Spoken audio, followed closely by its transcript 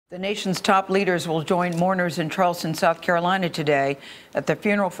The nation's top leaders will join mourners in Charleston, South Carolina today at the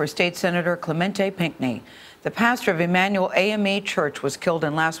funeral for State Senator Clementa Pinckney. The pastor of Emanuel AME Church was killed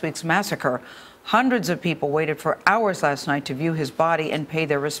in last week's massacre. Hundreds of people waited for hours last night to view his body and pay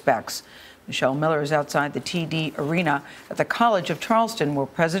their respects. Michelle Miller is outside the TD Arena at the College of Charleston, where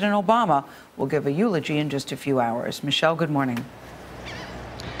President Obama will give a eulogy in just a few hours. Michelle, good morning.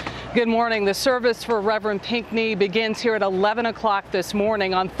 Good morning. The service for Reverend Pinckney begins here at 11 o'clock this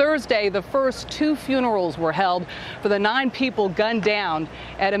morning. On Thursday, the first two funerals were held for the 9 people gunned down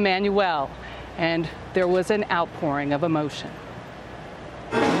at Emanuel, and there was an outpouring of emotion.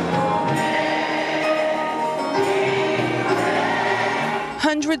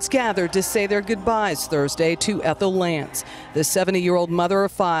 Hundreds gathered to say their goodbyes Thursday to Ethel. The 70-year-old mother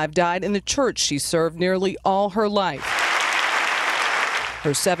of 5 died in the church she served nearly all her life.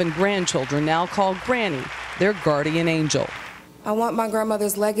 Her 7 grandchildren now call Granny their guardian angel. I want my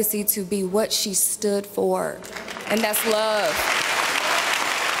grandmother's legacy to be what she stood for, and that's love.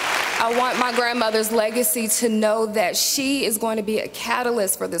 I want my grandmother's legacy to know that she is going to be a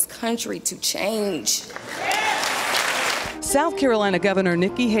catalyst for this country to change. South Carolina Governor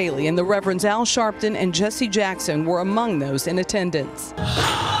Nikki Haley and the Reverends Al Sharpton and Jesse Jackson were among those in attendance.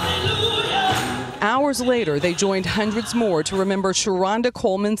 Hours later, they joined hundreds more to remember Sharonda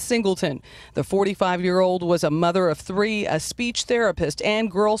Coleman-Singleton. The 45-year-old was a mother of 3, a speech therapist,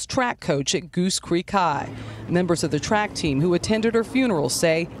 and girls track coach at Goose Creek High. Members of the track team who attended her funeral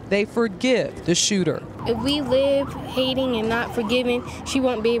say they forgive the shooter. If we live hating and not forgiving, she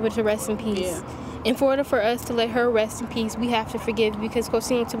won't be able to rest in peace. Yeah. In order for us to let her rest in peace, we have to forgive, because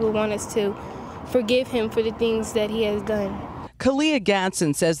Coleman-Singleton will want us to forgive him for the things that he has done. Kalia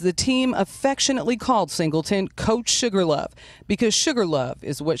Gadsden says the team affectionately called Singleton Coach Sugarlove because Sugarlove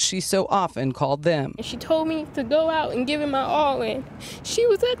is what she so often called them. She told me to go out and give it my all, and she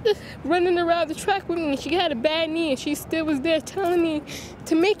was running around the track with me. She had a bad knee, and she still was there telling me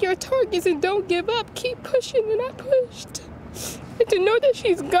to make your targets and don't give up, keep pushing, and I pushed. And to know that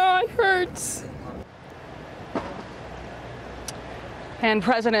she's gone hurts. And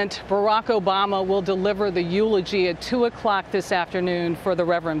President Barack Obama will deliver the eulogy at 2 o'clock this afternoon for the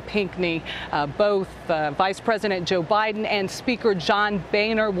Reverend Pinckney. Both Vice President Joe Biden and Speaker John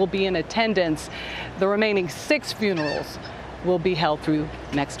Boehner will be in attendance. The remaining 6 funerals will be held through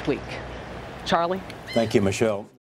next week. Charlie? Thank you, Michelle.